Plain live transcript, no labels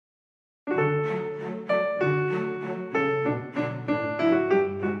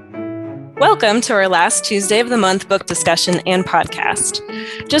Welcome to our last Tuesday of the month book discussion and podcast.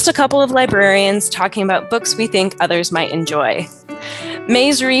 Just a couple of librarians talking about books we think others might enjoy.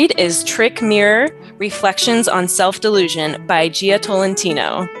 May's read is Trick Mirror, Reflections on Self-Delusion by Jia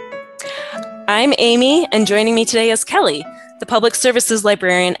Tolentino. I'm Amy, and joining me today is Kelly, the Public Services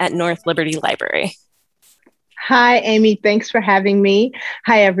Librarian at North Liberty Library. Hi, Amy. Thanks for having me.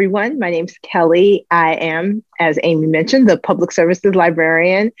 Hi, everyone. My name's Kelly. I am, as Amy mentioned, the Public Services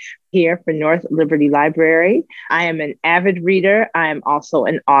Librarian here for North Liberty Library. I am an avid reader. I am also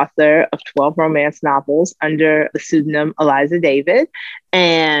an author of 12 romance novels under the pseudonym Eliza David.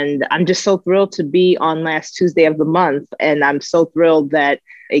 And I'm just so thrilled to be on last Tuesday of the month. And I'm so thrilled that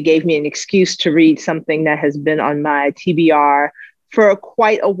it gave me an excuse to read something that has been on my TBR for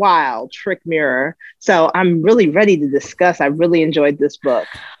quite a while, Trick Mirror. So I'm really ready to discuss. I really enjoyed this book.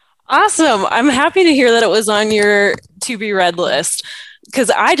 Awesome. I'm happy to hear that it was on your to-be-read list, because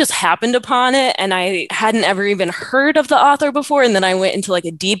I just happened upon it and I hadn't ever even heard of the author before. And then I went into like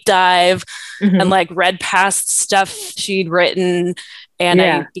a deep dive and like read past stuff she'd written, and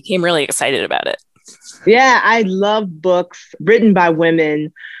I became really excited about it. Yeah, I love books written by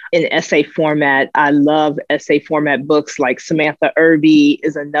women in essay format. I love essay format books. Like Samantha Irby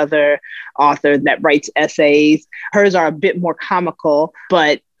is another author that writes essays. Hers are a bit more comical,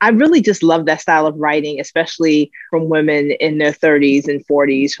 but I really just love that style of writing, especially from women in their 30s and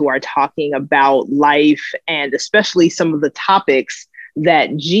 40s who are talking about life, and especially some of the topics that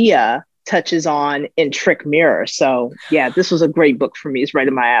Jia touches on in Trick Mirror. So yeah, this was a great book for me. It's right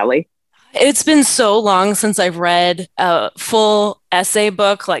in my alley. It's been so long since I've read a full essay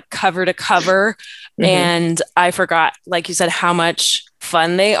book, like cover to cover. And I forgot, like you said, how much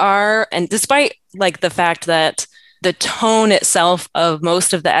fun they are. And despite like the fact that the tone itself of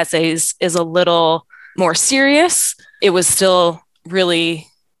most of the essays is a little more serious, it was still really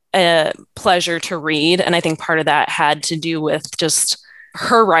a pleasure to read. And I think part of that had to do with just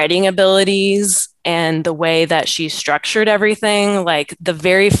her writing abilities and the way that she structured everything. Like the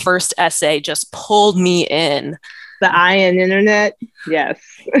very first essay just pulled me in. The Iron Internet. Yes.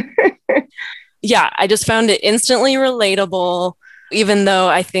 Yeah, I just found it instantly relatable, even though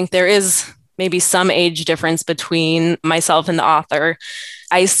I think there is maybe some age difference between myself and the author.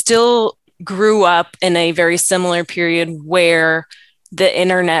 I still grew up in a very similar period where the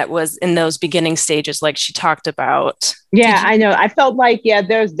internet was in those beginning stages, like she talked about. Yeah, I know. I felt like,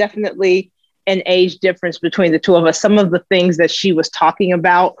 there's definitely an age difference between the two of us. Some of the things that she was talking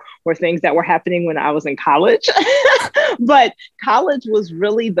about were things that were happening when I was in college. But college was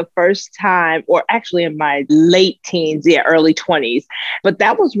really the first time, or actually in my late teens, early 20s. But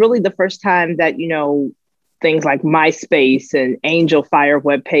that was really the first time that, things like MySpace and Angel Fire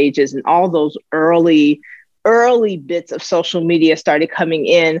web pages and all those early bits of social media started coming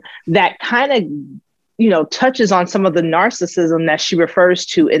in that kind of touches on some of the narcissism that she refers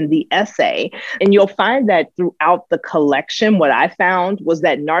to in the essay. And you'll find that throughout the collection, what I found was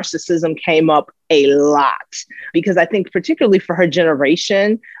that narcissism came up a lot, because I think particularly for her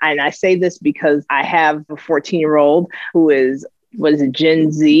generation, and I say this because I have a 14-year-old who is,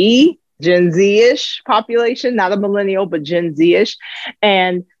 Gen Z-ish population, not a millennial, but Gen Z-ish.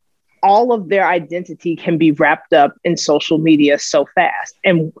 And all of their identity can be wrapped up in social media so fast.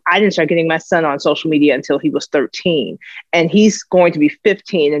 And I didn't start getting my son on social media until he was 13, and he's going to be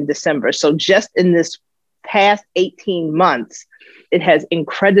 15 in December. So just in this past 18 months, it has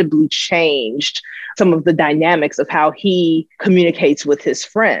incredibly changed some of the dynamics of how he communicates with his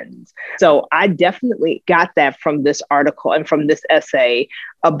friends. So I definitely got that from this article and from this essay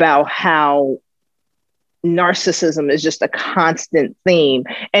about how narcissism is just a constant theme.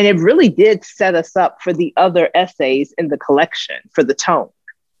 And it really did set us up for the other essays in the collection, for the tone.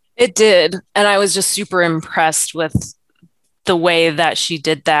 It did. And I was just super impressed with the way that she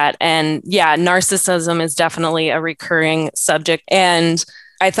did that. And yeah, narcissism is definitely a recurring subject. And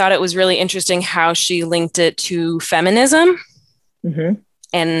I thought it was really interesting how she linked it to feminism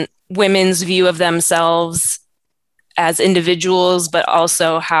and women's view of themselves as individuals, but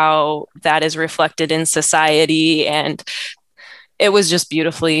also how that is reflected in society. And it was just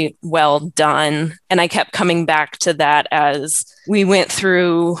beautifully well done. And I kept coming back to that as we went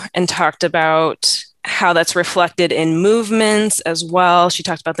through and talked about how that's reflected in movements as well. She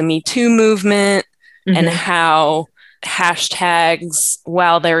talked about the Me Too movement and how hashtags,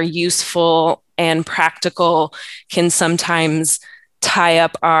 while they're useful and practical, can sometimes tie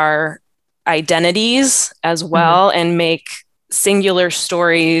up our identities as well and make singular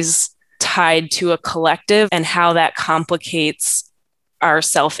stories tied to a collective, and how that complicates our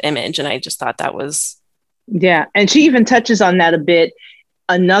self-image. And I just thought that was... Yeah. And she even touches on that a bit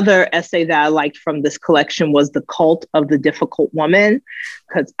Another essay that I liked from this collection was The Cult of the Difficult Woman,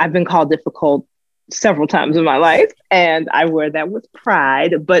 because I've been called difficult several times in my life, and I wear that with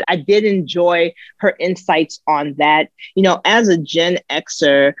pride. But I did enjoy her insights on that. You know, as a Gen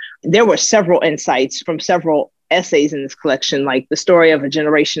Xer, there were several insights from several essays in this collection, like The Story of a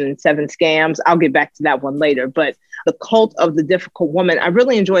Generation and Seven Scams. I'll get back to that one later. But The Cult of the Difficult Woman, I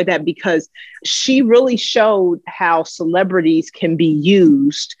really enjoyed that because she really showed how celebrities can be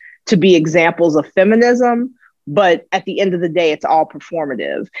used to be examples of feminism. But at the end of the day, it's all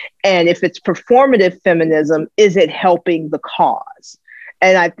performative. And if it's performative feminism, is it helping the cause?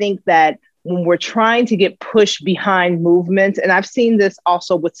 And I think that when we're trying to get pushed behind movements, and I've seen this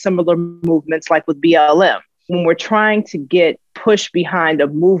also with similar movements like with BLM, when we're trying to get pushed behind a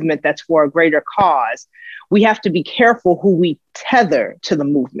movement that's for a greater cause, we have to be careful who we tether to the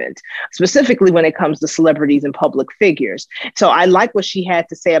movement, specifically when it comes to celebrities and public figures. So I like what she had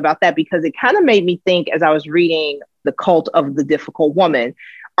to say about that, because it kind of made me think as I was reading The Cult of the Difficult Woman,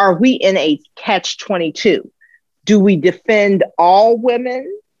 are we in a catch-22? Do we defend all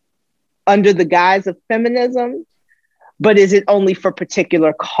women under the guise of feminism, but is it only for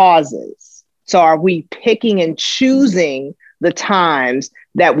particular causes? So are we picking and choosing the times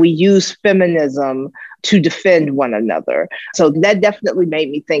that we use feminism to defend one another? So that definitely made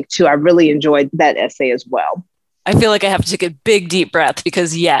me think too. I really enjoyed that essay as well. I feel like I have to take a big, deep breath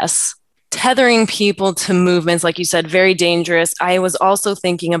because yes, tethering people to movements, like you said, very dangerous. I was also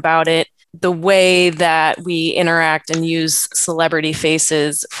thinking about it, the way that we interact and use celebrity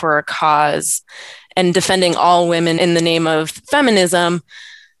faces for a cause and defending all women in the name of feminism.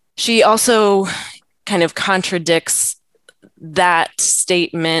 She also kind of contradicts that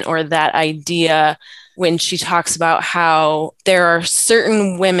statement or that idea when she talks about how there are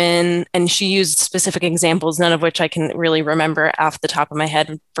certain women, and she used specific examples, none of which I can really remember off the top of my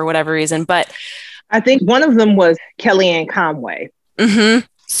head for whatever reason, but I think one of them was Kellyanne Conway. Mm-hmm.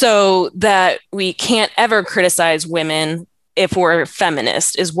 So that we can't ever criticize women if we're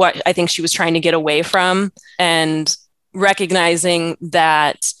feminist is what I think she was trying to get away from, and recognizing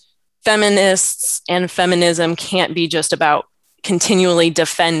that feminists and feminism can't be just about continually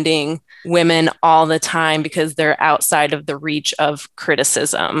defending women all the time because they're outside of the reach of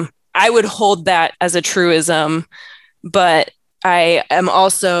criticism. I would hold that as a truism, but I am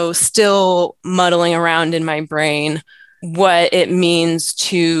also still muddling around in my brain what it means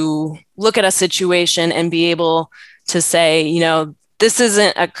to look at a situation and be able to say, you know, this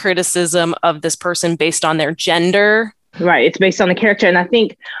isn't a criticism of this person based on their gender. Right. It's based on the character. And I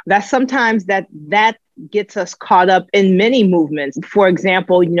think that sometimes that gets us caught up in many movements. For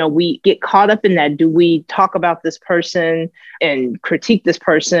example, you know, we get caught up in that. Do we talk about this person and critique this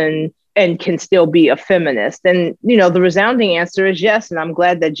person and can still be a feminist? And, you know, the resounding answer is yes. And I'm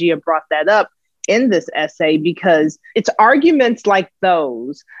glad that Gia brought that up in this essay, because it's arguments like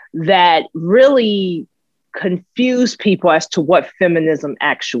those that really confuse people as to what feminism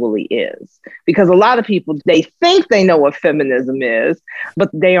actually is. Because a lot of people, they think they know what feminism is,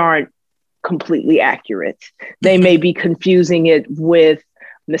 but they aren't completely accurate. They may be confusing it with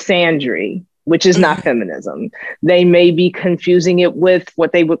misandry, which is not feminism. They may be confusing it with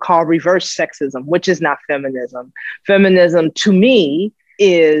what they would call reverse sexism, which is not feminism. Feminism, to me,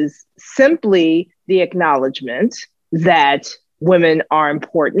 is simply the acknowledgement that women are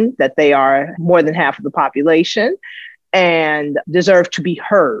important, that they are more than half of the population and deserve to be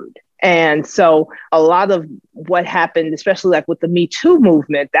heard. And so a lot of what happened, especially like with the Me Too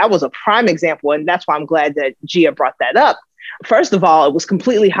movement, that was a prime example. And that's why I'm glad that Gia brought that up. First of all, it was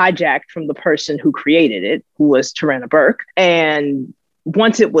completely hijacked from the person who created it, who was Tarana Burke. And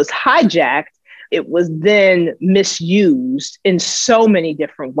once it was hijacked, it was then misused in so many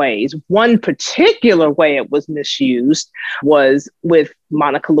different ways. One particular way it was misused was with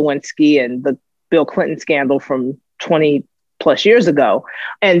Monica Lewinsky and the Bill Clinton scandal from 20 plus years ago.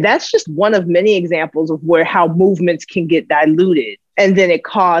 And that's just one of many examples of how movements can get diluted. And then it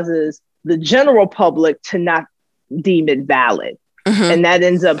causes the general public to not deem it valid. Mm-hmm. And that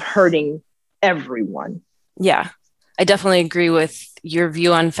ends up hurting everyone. Yeah, I definitely agree with your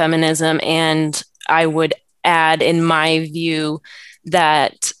view on feminism. And I would add in my view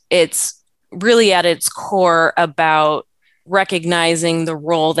that it's really at its core about recognizing the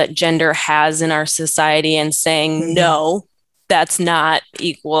role that gender has in our society and saying, mm-hmm. no, that's not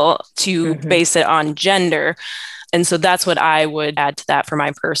equal to mm-hmm. base it on gender. And so that's what I would add to that for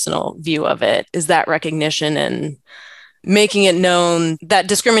my personal view of it, is that recognition and making it known that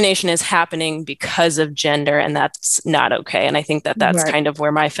discrimination is happening because of gender, and that's not okay. And I think that that's right. kind of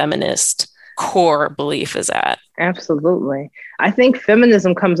where my feminist core belief is at. Absolutely. I think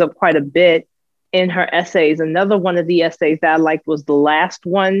feminism comes up quite a bit in her essays. Another one of the essays that I liked was the last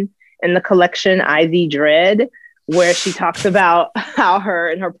one in the collection, Ivy Dread, where she talks about how her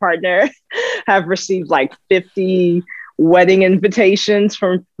and her partner have received like 50 wedding invitations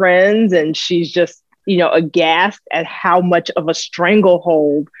from friends. And she's just, aghast at how much of a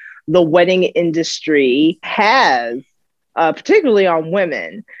stranglehold the wedding industry has, particularly on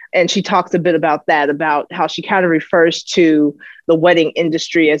women. And she talks a bit about that, about how she kind of refers to the wedding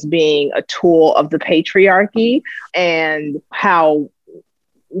industry as being a tool of the patriarchy, and how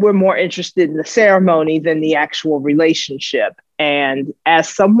we're more interested in the ceremony than the actual relationship. And as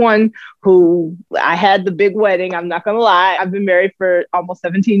someone who, I had the big wedding, I'm not going to lie, I've been married for almost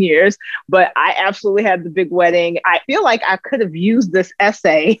 17 years, but I absolutely had the big wedding. I feel like I could have used this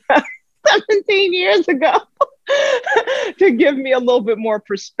essay 17 years ago to give me a little bit more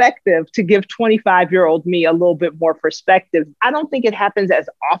perspective, to give 25-year-old me a little bit more perspective. I don't think it happens as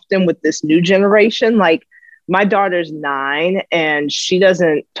often with this new generation. Like, my daughter's 9 and she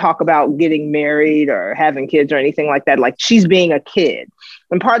doesn't talk about getting married or having kids or anything like that. Like, she's being a kid.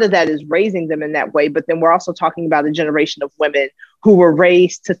 And part of that is raising them in that way. But then we're also talking about a generation of women who were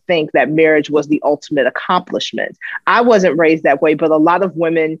raised to think that marriage was the ultimate accomplishment. I wasn't raised that way, but a lot of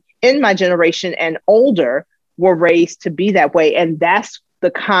women in my generation and older were raised to be that way. And that's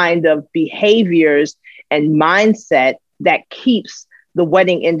the kind of behaviors and mindset that keeps the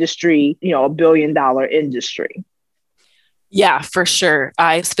wedding industry, a $1 billion industry. Yeah, for sure.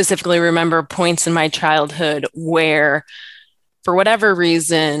 I specifically remember points in my childhood where, for whatever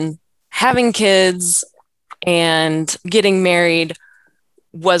reason, having kids and getting married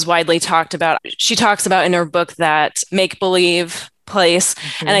was widely talked about. She talks about in her book that make-believe place.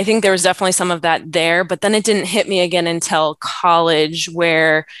 Mm-hmm. And I think there was definitely some of that there, but then it didn't hit me again until college,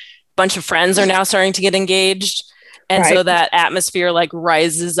 where a bunch of friends are now starting to get engaged. And right. So that atmosphere like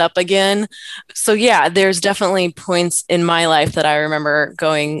rises up again. So yeah, there's definitely points in my life that I remember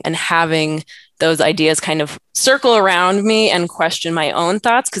going and having those ideas kind of circle around me and question my own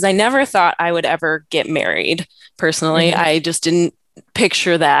thoughts, because I never thought I would ever get married personally. Mm-hmm. I just didn't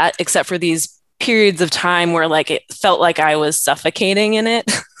picture that, except for these periods of time where like it felt like I was suffocating in it.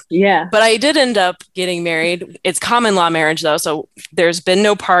 Yeah. But I did end up getting married. It's common law marriage though. So there's been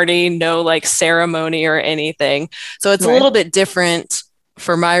no party, no like ceremony or anything. So it's right. A little bit different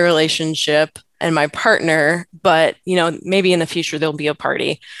for my relationship and my partner, but maybe in the future there'll be a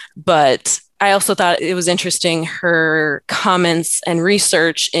party. But I also thought it was interesting, her comments and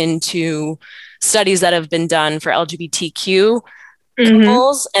research into studies that have been done for LGBTQ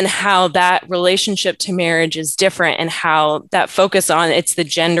couples, and how that relationship to marriage is different, and how that focus on it's the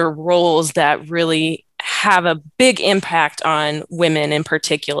gender roles that really have a big impact on women in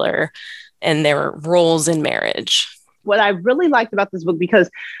particular and their roles in marriage. What I really liked about this book,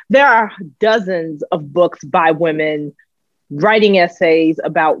 because there are dozens of books by women writing essays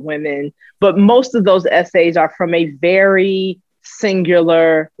about women, but most of those essays are from a very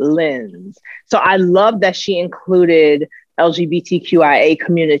singular lens. So I love that she included LGBTQIA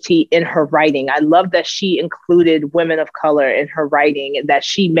community in her writing. I love that she included women of color in her writing, and that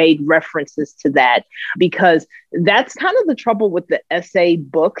she made references to that, because that's kind of the trouble with the essay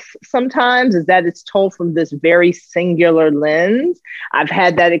books sometimes, is that it's told from this very singular lens. I've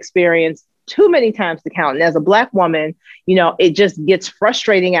had that experience too many times to count. And as a Black woman, it just gets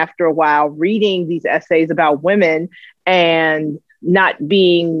frustrating after a while reading these essays about women and not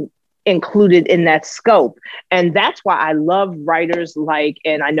being included in that scope. And that's why I love writers like,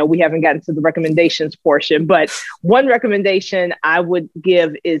 and I know we haven't gotten to the recommendations portion, but one recommendation I would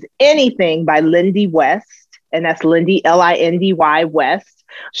give is anything by Lindy West, and that's Lindy, Lindy West.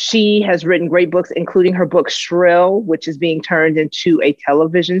 She has written great books, including her book Shrill, which is being turned into a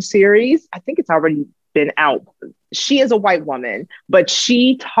television series. I think it's already been out. She is a white woman, but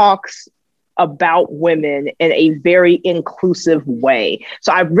she talks about women in a very inclusive way.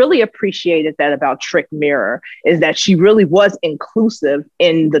 So I really appreciated that about Trick Mirror, is that she really was inclusive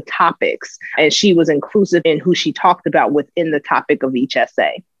in the topics, and she was inclusive in who she talked about within the topic of each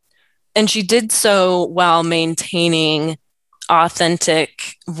essay. And she did so while maintaining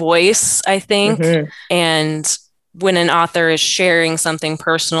authentic voice, I think. Mm-hmm. And when an author is sharing something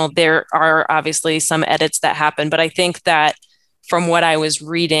personal, there are obviously some edits that happen, but I think that from what I was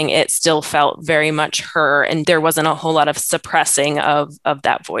reading, it still felt very much her, and there wasn't a whole lot of suppressing of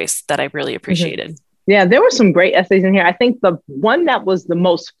that voice that I really appreciated. Mm-hmm. Yeah, there were some great essays in here. I think the one that was the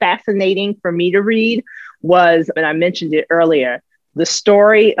most fascinating for me to read was, and I mentioned it earlier, The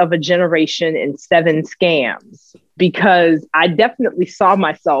Story of a Generation in 7 Scams, because I definitely saw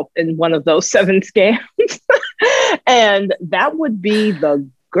myself in one of those 7 scams. And that would be the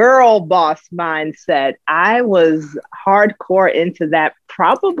girl boss mindset. I was hardcore into that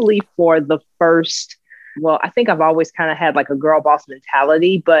probably for the first, well, I think I've always kind of had like a girl boss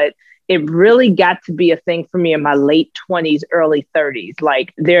mentality, but it really got to be a thing for me in my late 20s, early 30s.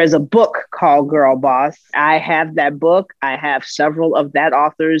 Like there's a book called Girl Boss. I have that book. I have several of that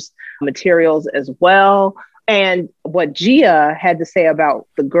author's materials as well. And what Gia had to say about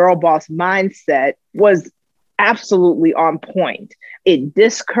the girl boss mindset was absolutely on point. It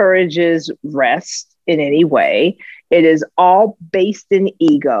discourages rest in any way. It is all based in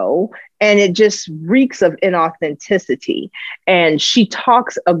ego, and it just reeks of inauthenticity. And she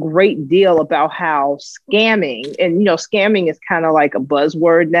talks a great deal about how scamming, and scamming is kind of like a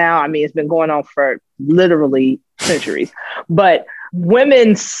buzzword now. I mean, it's been going on for literally centuries, but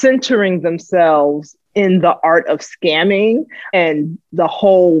women centering themselves in the art of scamming and the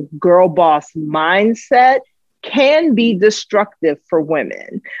whole girl boss mindset can be destructive for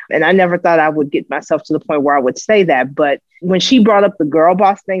women. And I never thought I would get myself to the point where I would say that. But when she brought up the girl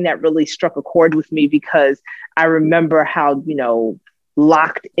boss thing, that really struck a chord with me, because I remember how,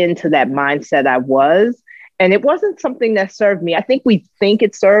 locked into that mindset I was. And it wasn't something that served me. I think we think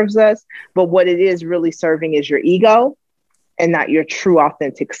it serves us, but what it is really serving is your ego and not your true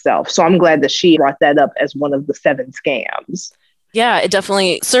authentic self. So I'm glad that she brought that up as one of the 7 scams. Yeah, it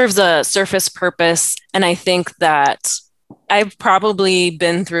definitely serves a surface purpose. And I think that I've probably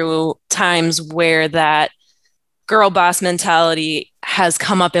been through times where that girl boss mentality has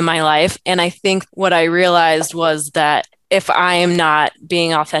come up in my life. And I think what I realized was that if I am not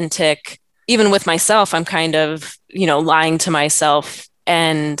being authentic, even with myself, I'm kind of, lying to myself,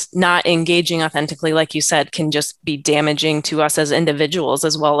 and not engaging authentically, like you said, can just be damaging to us as individuals,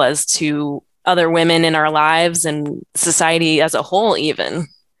 as well as to other women in our lives and society as a whole, even.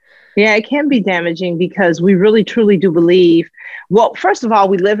 Yeah, it can be damaging because we really truly do believe, well, first of all,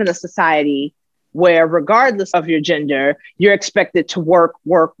 we live in a society where regardless of your gender, you're expected to work,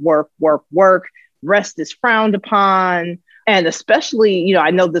 work, work, work, work. Rest is frowned upon. And especially,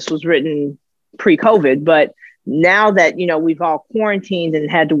 I know this was written pre-COVID, but now that, we've all quarantined and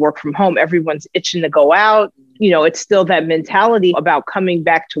had to work from home, everyone's itching to go out. It's still that mentality about coming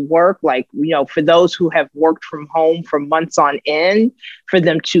back to work. Like, for those who have worked from home for months on end, for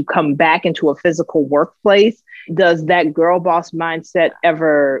them to come back into a physical workplace, does that girl boss mindset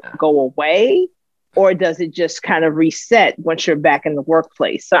ever go away? Or does it just kind of reset once you're back in the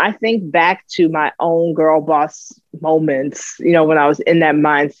workplace? So I think back to my own girl boss moments, when I was in that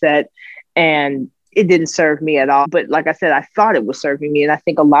mindset, and it didn't serve me at all. But like I said, I thought it was serving me. And I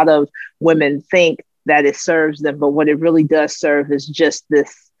think a lot of women think that it serves them. But what it really does serve is just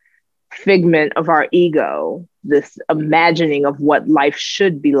this figment of our ego, this imagining of what life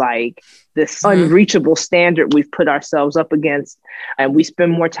should be like, this unreachable standard we've put ourselves up against. And we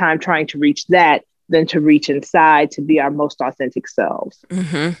spend more time trying to reach that than to reach inside to be our most authentic selves.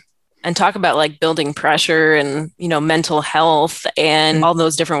 Mm-hmm. And talk about like building pressure and, mental health and all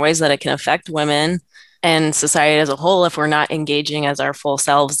those different ways that it can affect women and society as a whole if we're not engaging as our full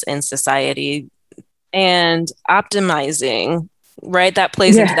selves in society. And optimizing, right? That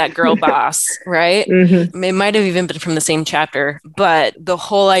plays into that girl boss, right? Mm-hmm. It might have even been from the same chapter, but the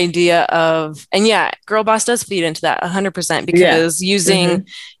whole idea of, and yeah, girl boss does feed into that 100%, because using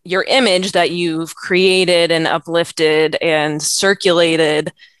your image that you've created and uplifted and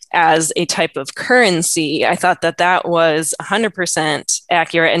circulated as a type of currency, I thought that was 100%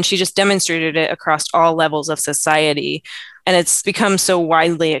 accurate. And she just demonstrated it across all levels of society. And it's become so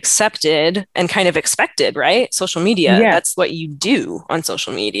widely accepted and kind of expected, right? Social media, that's what you do on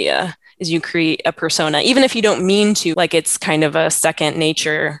social media, is you create a persona, even if you don't mean to, like it's kind of a second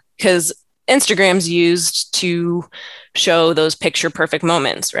nature, because Instagram's used to show those picture perfect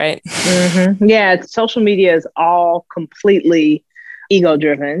moments, right? Yeah, social media is all completely ego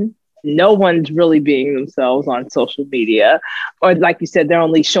driven. No one's really being themselves on social media. Or like you said, they're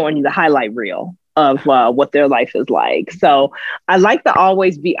only showing you the highlight reel of what their life is like. So I like the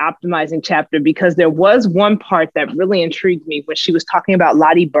Always Be Optimizing chapter, because there was one part that really intrigued me when she was talking about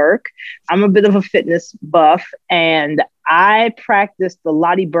Lottie Burke. I'm a bit of a fitness buff, and I practiced the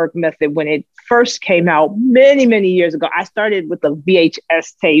Lottie Burke method when it first came out many, many years ago. I started with the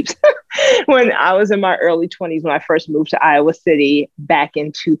VHS tapes when I was in my early 20s, when I first moved to Iowa City back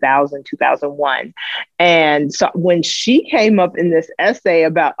in 2000, 2001. And so when she came up in this essay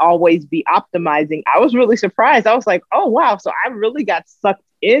about always be optimizing, I was really surprised. I was like, oh, wow. So I really got sucked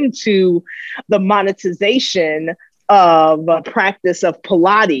into the monetization of a practice of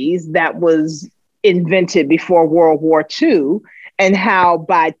Pilates that was invented before World War II, and how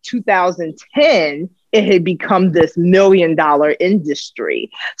by 2010, it had become this $1 million industry.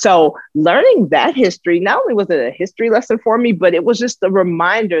 So learning that history, not only was it a history lesson for me, but it was just a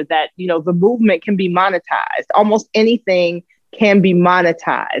reminder that, the movement can be monetized. Almost anything can be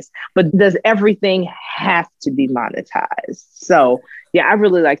monetized, but does everything have to be monetized? So yeah, I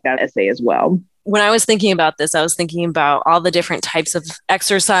really like that essay as well. When I was thinking about this, I was thinking about all the different types of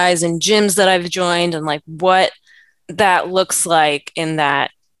exercise and gyms that I've joined and like what that looks like in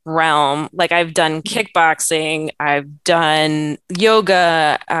that realm. Like I've done kickboxing, I've done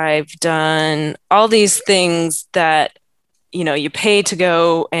yoga, I've done all these things that, you pay to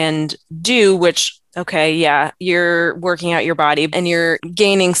go and do, which, okay, yeah, you're working out your body and you're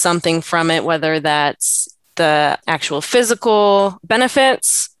gaining something from it, whether that's the actual physical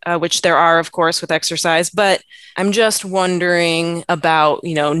benefits, which there are, of course, with exercise. But I'm just wondering about,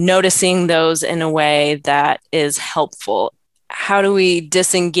 noticing those in a way that is helpful. How do we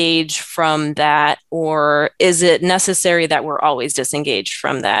disengage from that? Or is it necessary that we're always disengaged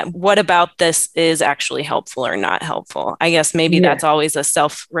from that? What about this is actually helpful or not helpful? I guess maybe that's always a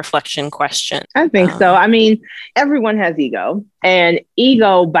self-reflection question. I think so. I mean, everyone has ego, and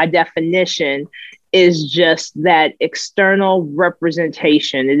ego by definition is just that external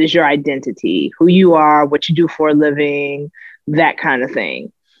representation. It is your identity, who you are, what you do for a living, that kind of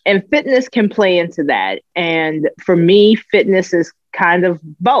thing. And fitness can play into that. And for me, fitness is kind of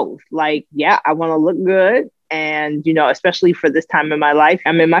both. Like, yeah, I want to look good. And, especially for this time in my life,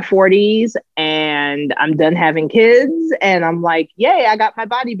 I'm in my 40s and I'm done having kids. And I'm like, yay, I got my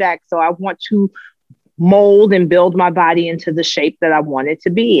body back. So I want to mold and build my body into the shape that I want it to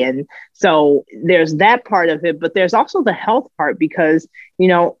be. And so there's that part of it, but there's also the health part because,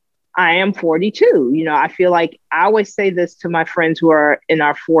 I am 42. I feel like I always say this to my friends who are in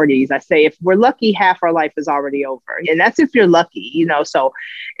our 40s. I say, if we're lucky, half our life is already over. And that's if you're lucky, So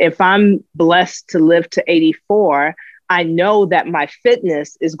if I'm blessed to live to 84, I know that my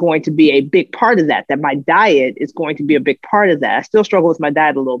fitness is going to be a big part of that my diet is going to be a big part of that. I still struggle with my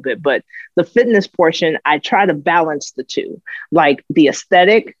diet a little bit, but the fitness portion, I try to balance the two. Like the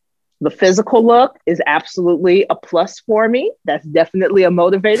aesthetic, the physical look is absolutely a plus for me. That's definitely a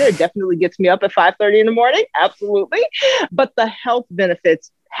motivator. It definitely gets me up at 5:30 in the morning. Absolutely. But the health benefits,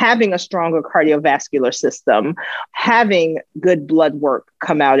 having a stronger cardiovascular system, having good blood work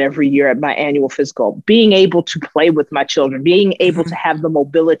come out every year at my annual physical, being able to play with my children, being able to have the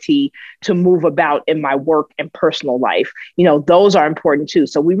mobility to move about in my work and personal life, those are important too.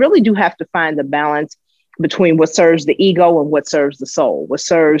 So we really do have to find the balance between what serves the ego and what serves the soul, what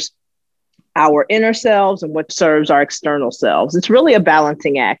serves our inner selves and what serves our external selves. It's really a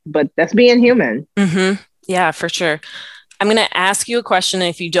balancing act, but that's being human. Mm-hmm. Yeah, for sure. I'm going to ask you a question. And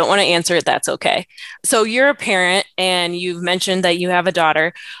if you don't want to answer it, that's okay. So you're a parent and you've mentioned that you have a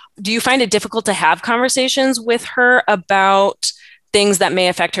daughter. Do you find it difficult to have conversations with her about things that may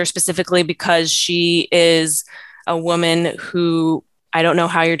affect her specifically because she is a woman who, I don't know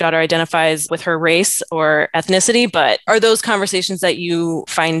how your daughter identifies with her race or ethnicity, but are those conversations that you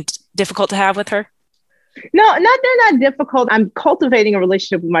find difficult to have with her? No, they're not difficult. I'm cultivating a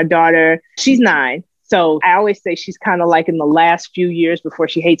relationship with my daughter. She's 9. So I always say she's kind of like in the last few years before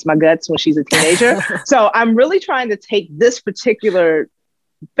she hates my guts when she's a teenager. So I'm really trying to take this particular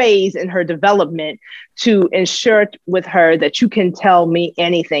phase in her development to ensure with her that you can tell me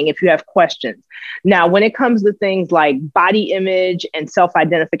anything if you have questions. Now, when it comes to things like body image and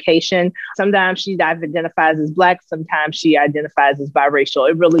self-identification, sometimes she identifies as Black, sometimes she identifies as biracial.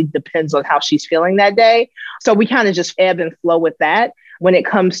 It really depends on how she's feeling that day. So we kind of just ebb and flow with that. When it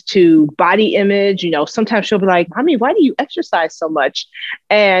comes to body image, sometimes she'll be like, Mommy, why do you exercise so much?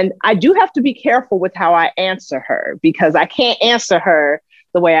 And I do have to be careful with how I answer her because I can't answer her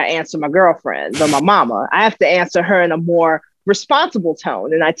the way I answer my girlfriend or my mama. I have to answer her in a more responsible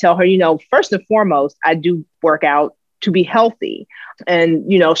tone. And I tell her, first and foremost, I do work out to be healthy.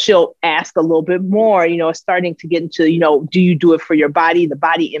 And, she'll ask a little bit more, starting to get into, do you do it for your body, the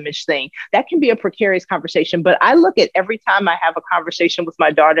body image thing? That can be a precarious conversation. But I look at every time I have a conversation with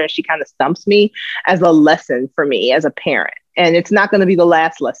my daughter and she kind of stumps me as a lesson for me as a parent. And it's not going to be the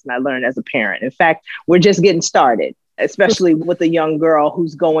last lesson I learned as a parent. In fact, we're just getting started, especially with a young girl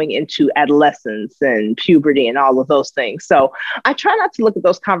who's going into adolescence and puberty and all of those things. So I try not to look at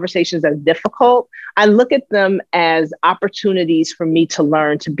those conversations as difficult. I look at them as opportunities for me to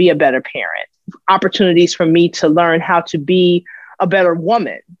learn to be a better parent, opportunities for me to learn how to be a better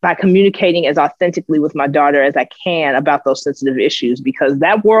woman by communicating as authentically with my daughter as I can about those sensitive issues, because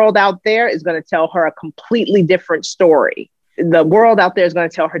that world out there is going to tell her a completely different story The world out there is going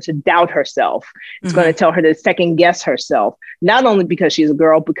to tell her to doubt herself. It's going to tell her to second guess herself, not only because she's a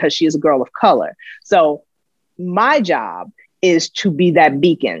girl, because she is a girl of color. So my job is to be that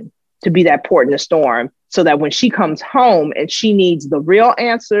beacon, to be that port in the storm, so that when she comes home and she needs the real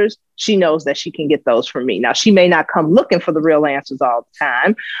answers, she knows that she can get those from me. Now, she may not come looking for the real answers all the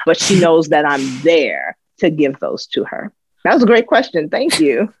time, but she knows that I'm there to give those to her. That was a great question. Thank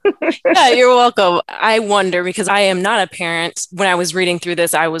you. Yeah, you're welcome. I wonder, because I am not a parent. When I was reading through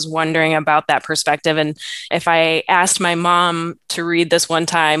this, I was wondering about that perspective. And if I asked my mom to read this one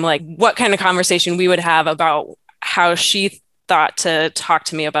time, like what kind of conversation we would have about how she thought to talk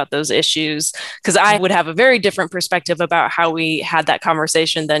to me about those issues, because I would have a very different perspective about how we had that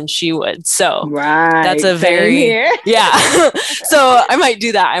conversation than she would. So that's a very, yeah. So I might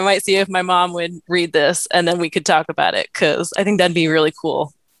do that. I might see if my mom would read this and then we could talk about it, because I think that'd be really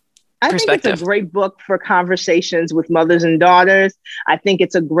cool. I think it's a great book for conversations with mothers and daughters. I think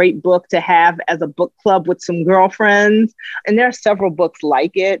it's a great book to have as a book club with some girlfriends. And there are several books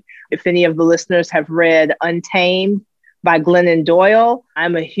like it. If any of the listeners have read Untamed by Glennon Doyle,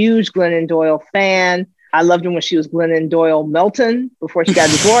 I'm a huge Glennon Doyle fan. I loved her when she was Glennon Doyle Melton before she got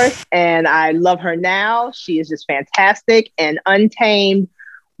divorced. And I love her now. She is just fantastic. And Untamed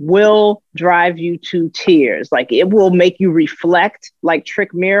will drive you to tears. Like, it will make you reflect like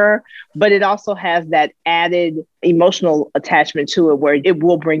Trick Mirror, but it also has that added emotional attachment to it where it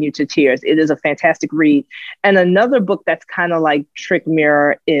will bring you to tears. It is a fantastic read. And another book that's kind of like Trick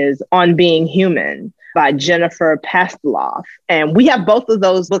Mirror is On Being Human by Jennifer Pastloff. And we have both of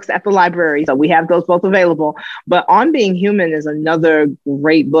those books at the library, so we have those both available. But On Being Human is another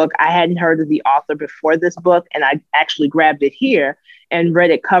great book. I hadn't heard of the author before this book, and I actually grabbed it here and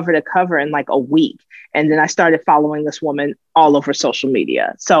read it cover to cover in like a week. And then I started following this woman all over social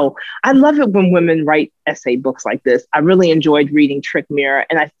media. So I love it when women write essay books like this. I really enjoyed reading Trick Mirror,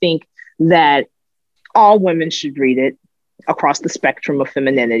 and I think that all women should read it across the spectrum of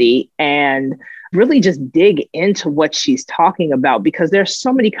femininity and really just dig into what she's talking about, because there's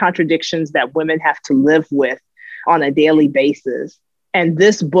so many contradictions that women have to live with on a daily basis. And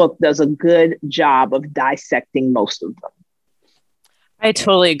this book does a good job of dissecting most of them. I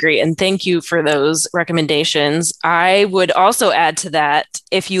totally agree. And thank you for those recommendations. I would also add to that,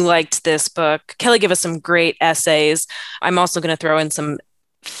 if you liked this book, Kelly gave us some great essays. I'm also going to throw in some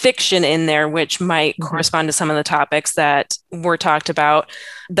fiction in there, which might correspond to some of the topics that were talked about.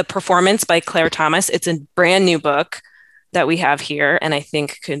 The Performance by Claire Thomas. It's a brand new book that we have here, and I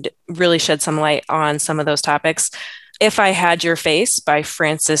think could really shed some light on some of those topics. If I Had Your Face by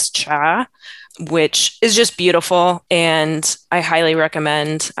Frances Cha, which is just beautiful, and I highly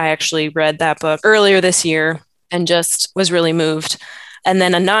recommend. I actually read that book earlier this year and just was really moved. And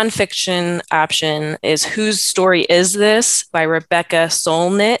then a nonfiction option is Whose Story Is This by Rebecca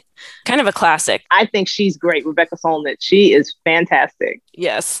Solnit. Kind of a classic. I think she's great, Rebecca Solnit. She is fantastic.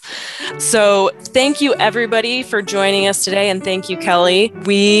 Yes. So thank you, everybody, for joining us today. And thank you, Kelly.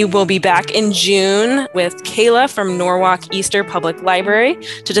 We will be back in June with Kayla from Norwalk Easter Public Library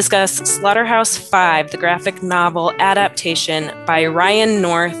to discuss Slaughterhouse-Five, the graphic novel adaptation by Ryan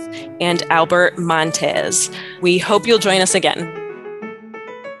North and Albert Montez. We hope you'll join us again.